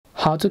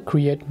How to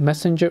create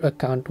Messenger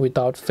account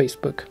without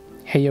Facebook.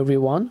 Hey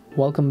everyone,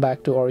 welcome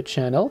back to our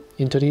channel.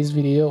 In today's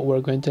video we're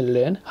going to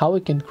learn how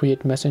we can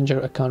create Messenger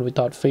account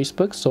without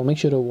Facebook, so make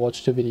sure to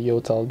watch the video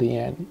till the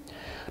end.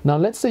 Now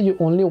let's say you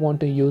only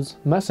want to use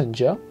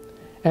Messenger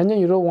and then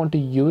you don't want to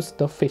use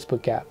the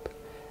Facebook app.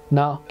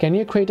 Now can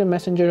you create a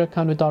Messenger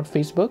account without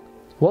Facebook?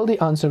 Well, the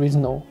answer is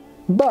no,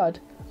 but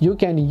you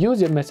can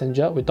use your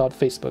Messenger without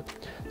Facebook.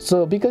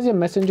 So because your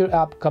Messenger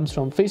app comes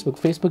from Facebook,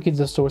 Facebook is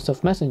the source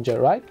of Messenger,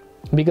 right?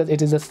 Because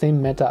it is the same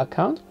Meta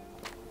account.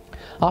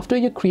 After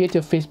you create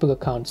your Facebook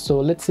account, so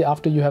let's say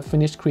after you have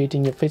finished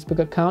creating your Facebook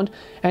account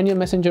and your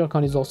Messenger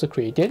account is also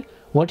created,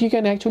 what you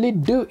can actually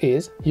do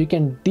is you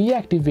can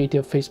deactivate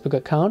your Facebook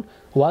account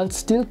while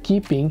still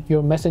keeping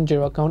your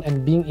Messenger account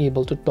and being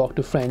able to talk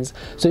to friends.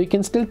 So you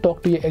can still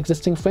talk to your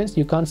existing friends.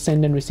 You can't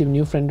send and receive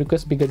new friend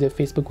requests because your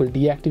Facebook will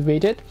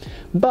deactivate it,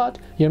 but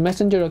your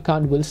Messenger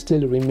account will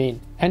still remain.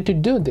 And to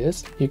do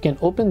this, you can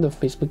open the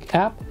Facebook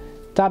app,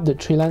 tap the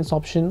three lines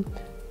option,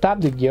 tap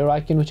the gear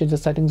icon, which is the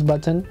settings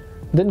button,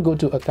 then go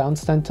to Account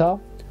Center,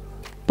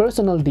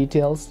 Personal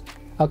Details,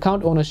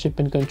 Account Ownership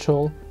and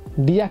Control,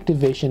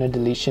 Deactivation and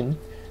Deletion.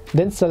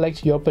 Then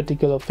select your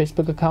particular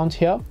Facebook account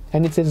here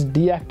and it says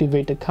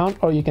deactivate account,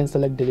 or you can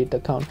select delete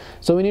account.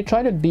 So when you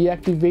try to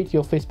deactivate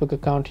your Facebook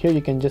account here,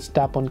 you can just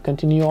tap on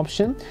continue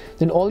option.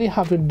 Then all you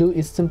have to do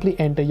is simply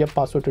enter your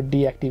password to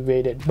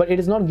deactivate it, but it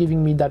is not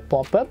giving me that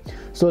pop-up.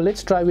 So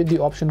let's try with the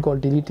option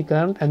called delete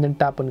account and then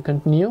tap on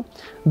continue,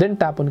 then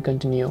tap on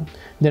continue.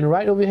 Then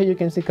right over here you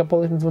can see a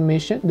couple of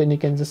information, then you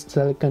can just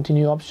select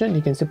continue option.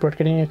 You can see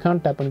protecting your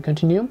account, tap on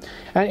continue,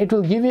 and it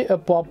will give you a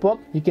pop-up.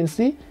 You can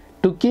see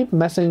to keep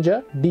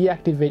Messenger,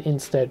 deactivate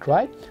instead,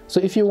 right? So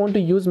if you want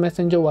to use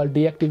Messenger while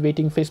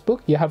deactivating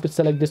Facebook, you have to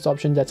select this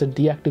option that's a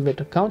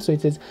deactivate account. So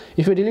it says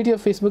if you delete your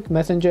Facebook,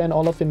 Messenger and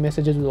all of your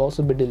messages will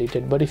also be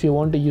deleted. But if you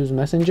want to use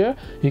Messenger,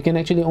 you can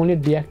actually only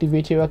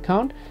deactivate your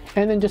account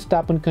and then just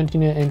tap on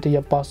continue and enter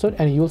your password,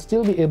 and you'll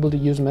still be able to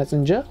use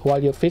Messenger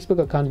while your Facebook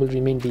account will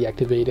remain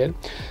deactivated.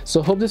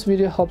 So hope this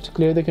video helped to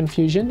clear the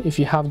confusion. If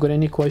you have got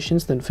any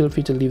questions, then feel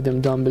free to leave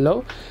them down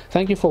below.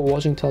 Thank you for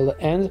watching till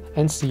the end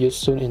and see you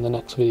soon in the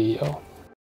next video.